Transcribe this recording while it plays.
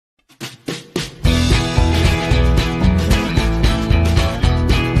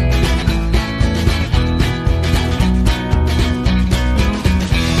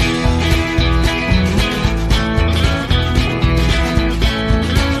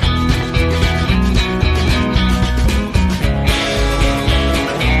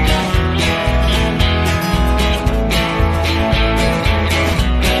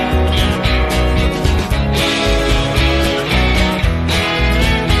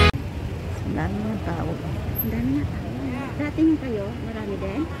Dating kayo, marami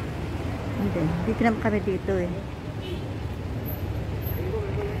din? Hindi. Hindi naman kami dito eh.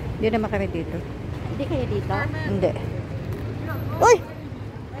 Hindi naman kami dito. Hindi kayo dito? Hindi. Uy!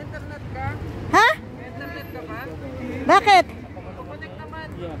 Internet ka? Ha? Internet ka ba? Bakit? Connect naman.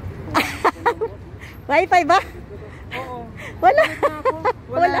 Wi-Fi ba? Oo. Wala.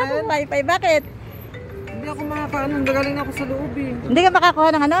 Wala Wala akong Wi-Fi. Bakit? Hindi ako makakaano. Nagaling ako sa loob eh. Hindi ka makakuha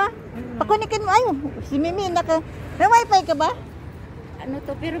ng ano? Pakunikin mo. Ay, si Mimi. May Wi-Fi ka ba? Ano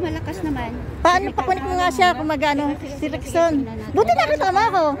to, pero malakas naman. Paano? Pakunik mo nga siya kung mag-ano. Si Rickson. Buti nakita mo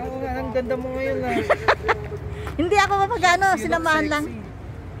ako. Oo nga, ang ganda mo ngayon ah. Hindi ako mag-ano. Sinamahan lang.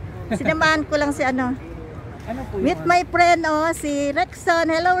 Sinamahan ko lang si ano. Ano po Meet my friend, oh, si Rickson.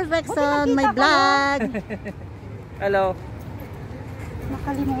 Hello, Rickson. My vlog. Hello.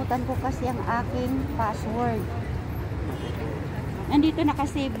 Nakalimutan ko kasi ang aking password. Nandito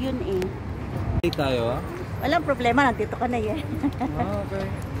nakasave yun eh. Hey tayo ah. Walang problema. Nandito ka na eh. Okay.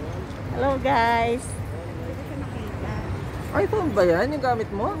 Hello, guys. iPhone ba yan? Yung gamit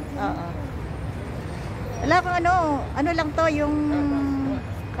mo? Oo. Wala kang ano. Ano lang to, yung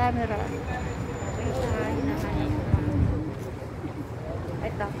camera.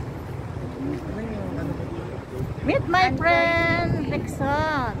 Ito. Meet my friend,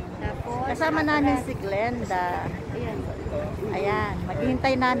 Rickson. Tapos, Kasama namin si Glenda. ayan. Ayan,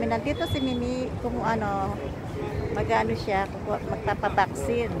 maghihintay namin. Nandito si Mimi kung ano, mag-ano siya,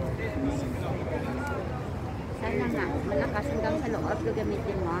 magpapabaksin. Sana nga, malakas hanggang sa loob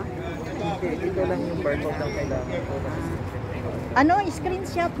gagamitin mo. Hindi, ito lang yung barcode ng kailangan ko. Ano,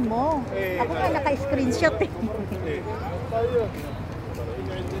 screenshot mo. Ako nga naka-screenshot eh.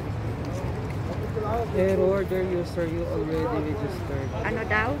 Error, dear user, you already registered. Ano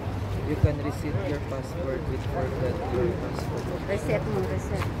daw? You can reset your password with forgot your password. Reset mo,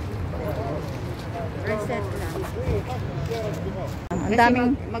 reset. Reset lang. Ang daming,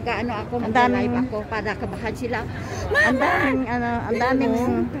 mag-ano ako, ang daming- mag-live ako para kabahan sila. ang daming, ano, ang daming,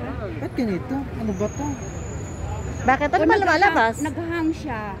 Ba't ganito? Ano ba to? bakit? Ano ba lumalabas? Nag-hang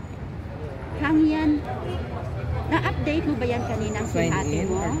siya. Hang yan. Na-update mo ba yan kaninang Sign sinati in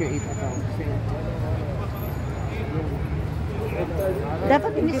mo? or create account?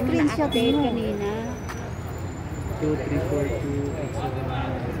 Dapat in-screenshot Na-update mo. kanina. 2, 3, 4, 2, 8, 7,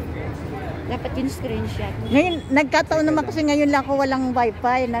 9. Dapat yung screenshot. Ngayon, nagkataon naman kasi ngayon lang ako walang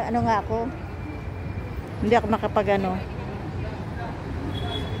wifi. Na, ano nga ako? Hindi ako makapag ano.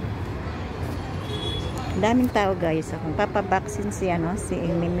 Ang daming tao guys. Akong papabaksin si ano, si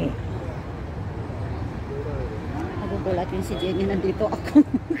Mimi. Magugulat yung si Jenny, nandito ako.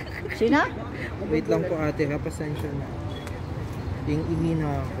 Sino? Wait lang po ate ha, pasensya na. Ingi na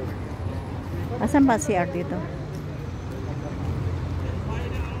ako. Asan ba si Art dito?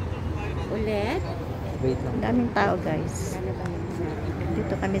 Ulit? Wait lang. Ang daming tao guys. Ano ba yun?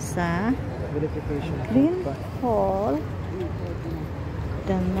 Dito kami sa Verification. Green Hall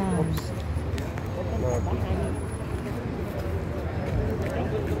Dammam.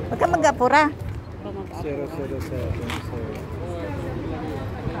 Huwag ka mag-apura. 0077.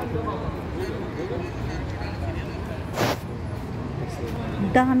 Ang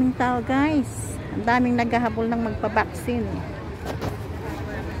daming tao guys. Ang daming naghahabol ng magpabaksin.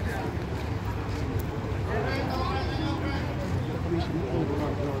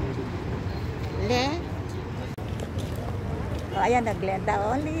 Le? O ayan na Glenda.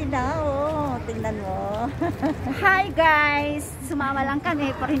 Only now. Oh, tingnan mo. Hi guys! Sumama lang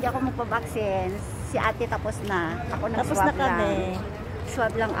kami pero hindi ako magpabaksin. Si ate tapos na. Ako Tapos nag-swab na kami. lang.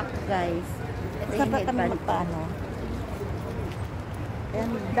 Swab lang ako guys. Ito Saan yung ba kami headband ko. magpaano? Ayan,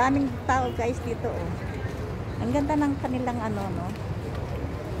 daming tao guys dito. Oh. Ang ganda ng kanilang ano, no?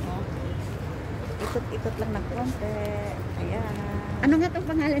 Oh. Ikot-ikot lang ng konti. Ayan. Ano nga itong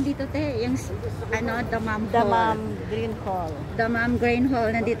pangalan dito, te? Yung, ano, Dammam Hall. Dammam Green Hall. Dammam Green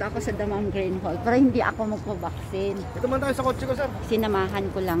Hall. Nandito ako sa Dammam Green Hall. Pero hindi ako magpabaksin. Ito man tayo sa kotse ko, sir. Sinamahan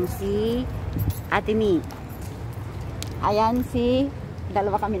ko lang si Ate Mi. Ayan si,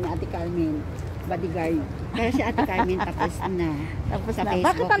 dalawa kami na Ate Carmen. Bodyguard. Pero si Ate Carmen tapos na. Tapos Sa na. Facebook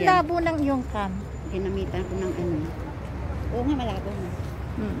Bakit ang yan. labo ng iyong cam? Ginamitan ko ng ano. Oo nga, malabo na.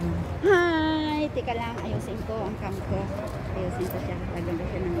 Hi! Teka lang, ayusin ko ang cam ko. Ayusin ko siya. Lagyan ko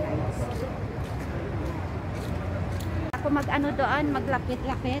siya ng lights. Ako mag-ano doon,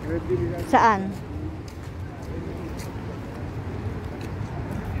 maglapit-lapit. Saan?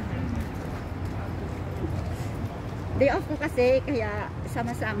 Day off ko kasi, kaya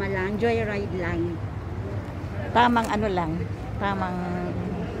sama-sama lang. Joyride lang. Tamang ano lang. Tamang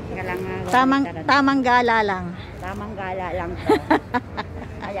Teka lang nga. tamang gala lang. Tamang gala lang to.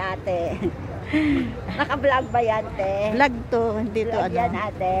 Ay ate. Naka-vlog ba yan, te? Vlog to, hindi to Vlog ano. yan,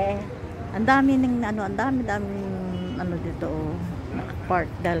 ate. Ang dami ng ano, ang dami-daming ano dito oh, naka-park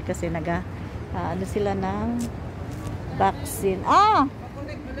dahil kasi ano sila ng vaccine. Ah!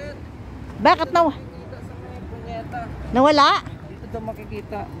 Bakit nawala? Dito daw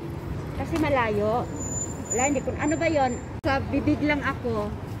makikita. Kasi malayo. Wala, hindi ko. Ano ba yon? Sa bibig lang ako.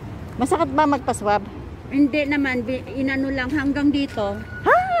 Masakit ba magpa-swab? Hindi naman. Inano lang hanggang dito.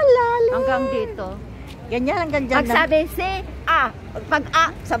 Ha, lalo. Hanggang dito. Ganyan lang ganyan Pag lang. sabi si pag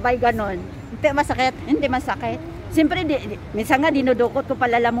sabay ganon. Hindi masakit. Hindi masakit. Siyempre, minsan nga dinudukot ko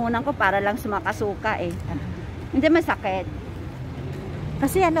palalamunan ko para lang sumakasuka eh. Hindi masakit.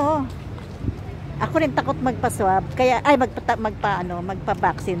 Kasi ano, ako rin takot magpa-swab, kaya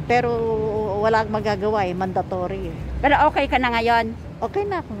magpa-vaccine, pero wala akong magagawa eh, mandatory eh. Pero okay ka na ngayon? Okay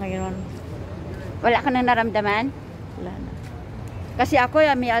na ako ngayon. Wala ka nang naramdaman? Wala na. Kasi ako,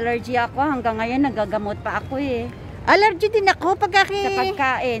 may allergy ako. Hanggang ngayon, nagagamot pa ako eh. Allergy din ako Sa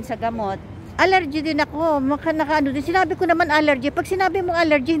pagkain, sa gamot. Allergy din ako. Nakaano din. Sinabi ko naman allergy. Pag sinabi mong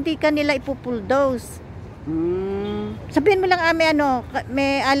allergy, hindi ka nila ipupull dose. Sabihin mo lang,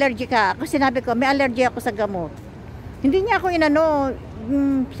 may allergy ka. Ako sinabi ko, may allergy ako sa gamot. Hindi niya ako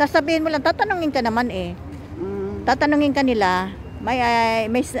sasabihin mo lang, tatanungin ka naman eh. Tatanungin ka nila, may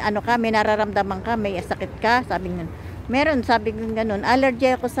nararamdaman ka, may sakit ka, sabi nga. Meron, sabi ko ganun,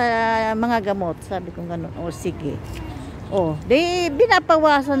 allergy ako sa mga gamot, sabi ko ganun. O sige.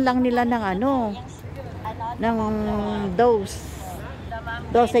 Binapawasan lang nila ng ng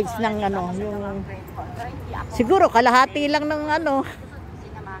dosage ng yung siguro kalahati lang ng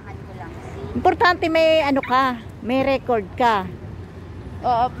Sinamahan ko lang. importante may may record ka.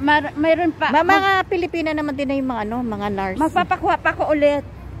 Oo, mayroon pa. Mga Pilipina naman din na yung mga nurse. Magpapakuha pa ko ulit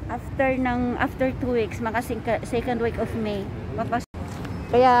after 2 weeks, mga second week of May.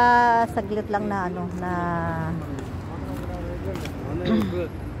 Kaya saglit lang na na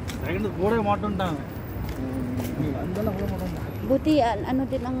buti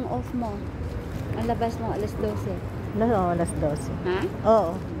din ang off mo. Ang labas mo alas 12. No, alas 12. Ha?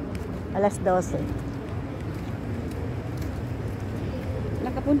 Oo. Alas 12.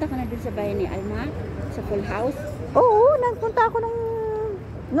 Nakapunta ka na dun sa bahay ni Alma? Sa full house? Oo, nagpunta ako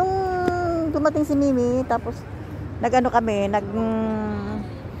nung dumating si Mimi, tapos kami,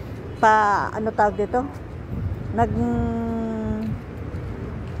 tawag dito?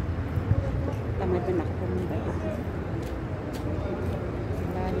 Tamad na ako pumunta.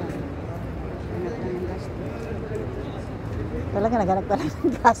 Wala lang. Hanap na ng gastos. Talaga naghanap ka lang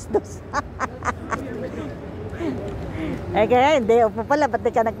ng gastos. Kaya hindi, upo pala, ba't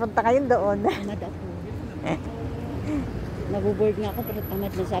di ka nagpunta ngayon doon? Tamad ako. Nabuboard nga ako pero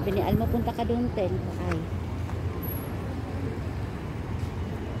tamad na. Sabi ni Alma, punta ka doon, Ten. Ay.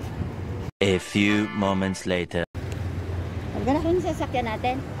 A few moments later. Saan yung sasakyan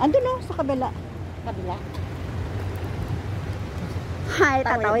natin? Andun sa kabila. Kabila? Hay,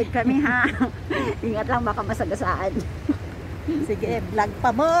 tatawid kami ha. Ingat lang, baka masagasaan. Sige, vlog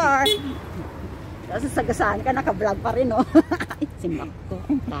pa more. Kasi sagasaan ka, naka-vlog pa rin oh. Simak ko,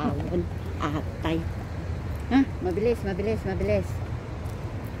 tawon, atay. Mabilis. Paano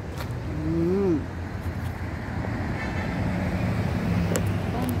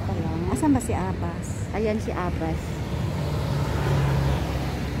pala? Asan ba si Abbas? Ayan si Abbas.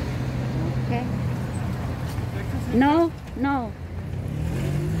 Okay. No.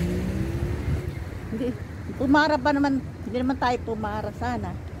 Hindi. Pumara pa naman. Hindi naman tayo pumara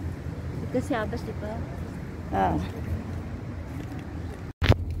sana. Ito si Abbas, di ba?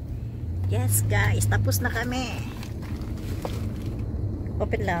 Yes guys, tapos na kami.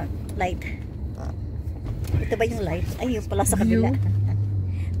 Open light. Ito ba yung light? Ay, yung pala sa kabila.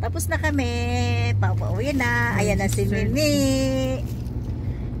 Tapos na kami. Pauwi na. Ayan na si Mimi.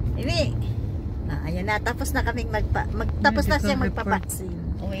 Mimi. Ayan na. Tapos na kami tapos na siya magpa-vaccine.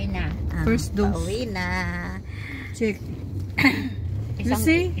 Uwi na. First dose. Pauwi na. Check. You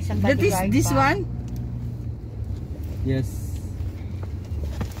see? That is this one? Yes.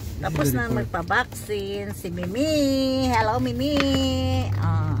 Tapos na magpa-vaccine si Mimi. Hello Mimi.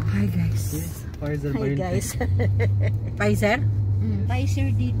 Hi guys. Yes. Pfizer Hi guys. Pfizer?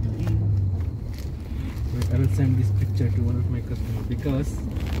 Pfizer dito eh. Wait, I will send this picture to one of my customers because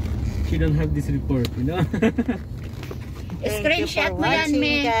she don't have this report, you know. Screenshot mo yan, They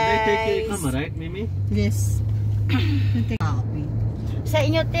me. take your camera, right, Mimi? Yes. Sa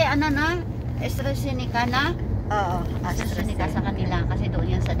inyo, te, AstraZeneca na? Oo. AstraZeneca sa kanila kasi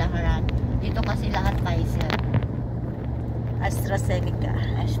doon yan sa Daharan. Dito kasi lahat Pfizer. AstraZeneca.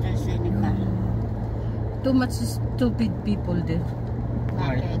 AstraZeneca. Too much stupid people there.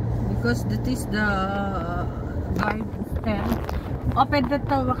 Bakit? because that is the guard stand. Open the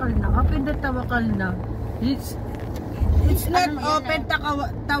tawakal na. Open the tawakal na. It's not Ano yan, open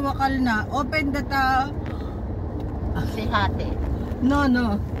tawakal na. Open the Si hati. No.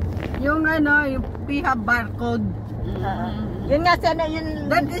 Yung ano, yung piha barcode. Yun nga sana yun.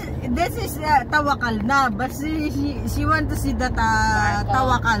 This is tawakal na. But she want to see that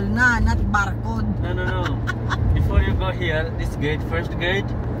tawakal na, not barcode. No. Before you go here, this gate, first gate,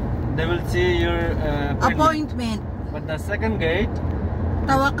 they will see your Appointment. But the second gate,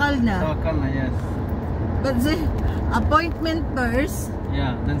 Tawakal na. tawakal na, yes. But the appointment first.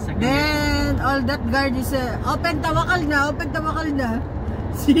 Yeah, then second gate. Then all that guard is open tawakal na.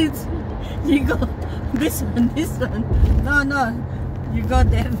 You go this one. No. You go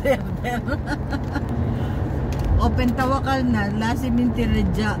there. Open tawakal na. Lasi minti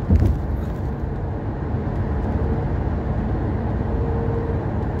reja.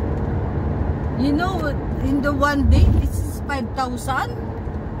 You know, in the one day, this is 5,000.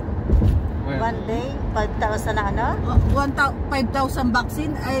 Well, One day, 5,000 na ano? 5,000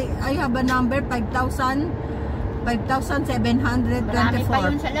 vaccine. I have a number 5,000. Marami pa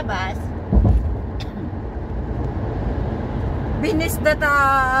 5,724. yun sa labas. Finish that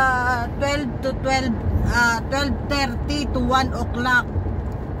 12:30 to 1 o'clock.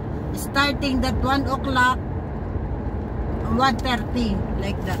 Starting that 1 o'clock, 1:30,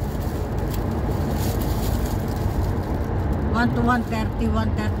 like that. 1 to 1:30,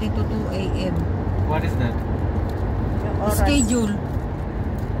 1:30 to 2 a.m. what is that? Yung oras. Schedule.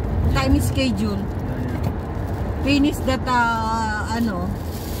 Time schedule. Finish that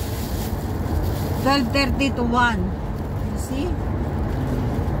 12:30 to 1. You see?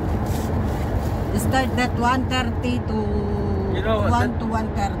 Start that 1:30 to You know, 1 to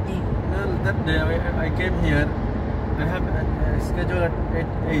 1:30. Well, that day I came here. I have a schedule at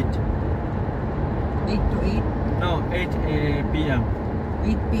 8. 8 to 8. No, 8 p.m.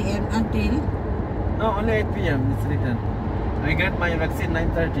 8 p.m. until No, only 8 p.m. It's written. I got my vaccine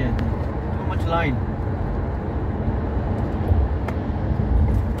 9:30. Too much line.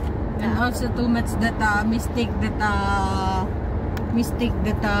 and also too much that mistake that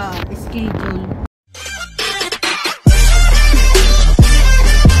schedule.